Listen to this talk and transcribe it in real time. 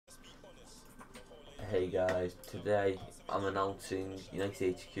Hey guys, today I'm announcing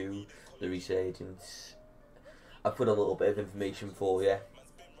UnitedHQ The Resurgence. I put a little bit of information for you.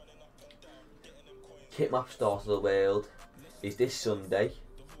 KITMAP Start of the World is this Sunday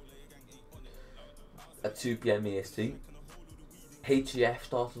at 2 PM EST. HCF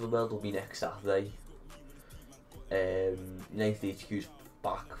Start of the World will be next Saturday. UnitedHQ's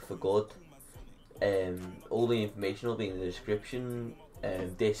back for good. All the information will be in the description.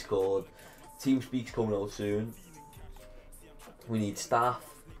 Discord, TeamSpeak's coming out soon. We need staff,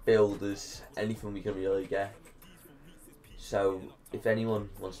 builders, anything we can really get. So if anyone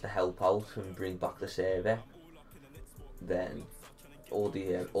wants to help out and bring back the server, then all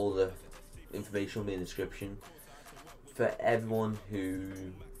the information will be in the description. For everyone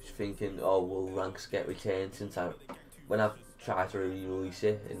who's thinking, oh, will ranks get returned, since when I've tried to re-release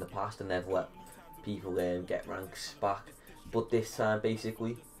it in the past, I never let people get ranks back. But this time,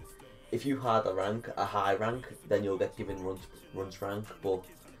 basically, if you had a high rank, then you'll get given runs rank. But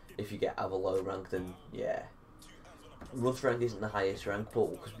if you have a low rank, then yeah, runs rank isn't the highest rank.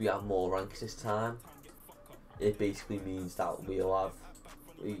 But because we have more ranks this time, it basically means that we'll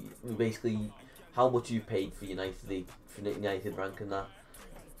have basically how much you paid for United rank, and that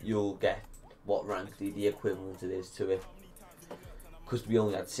you'll get what rank the equivalent it is to it. Because we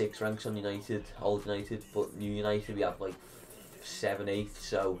only had 6 ranks on old United, but new United we have like 7, 8.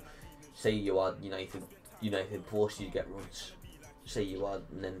 So say you had United plus, you get runs. Say you had,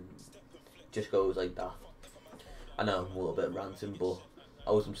 and then just goes like that. I know I'm a little bit ranting, but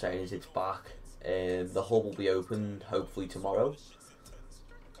all I'm saying is it's back. The hub will be open hopefully tomorrow.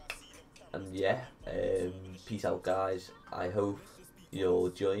 And yeah, peace out guys. I hope you'll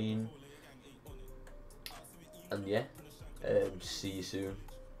join. And yeah, see you soon.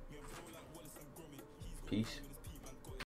 Peace.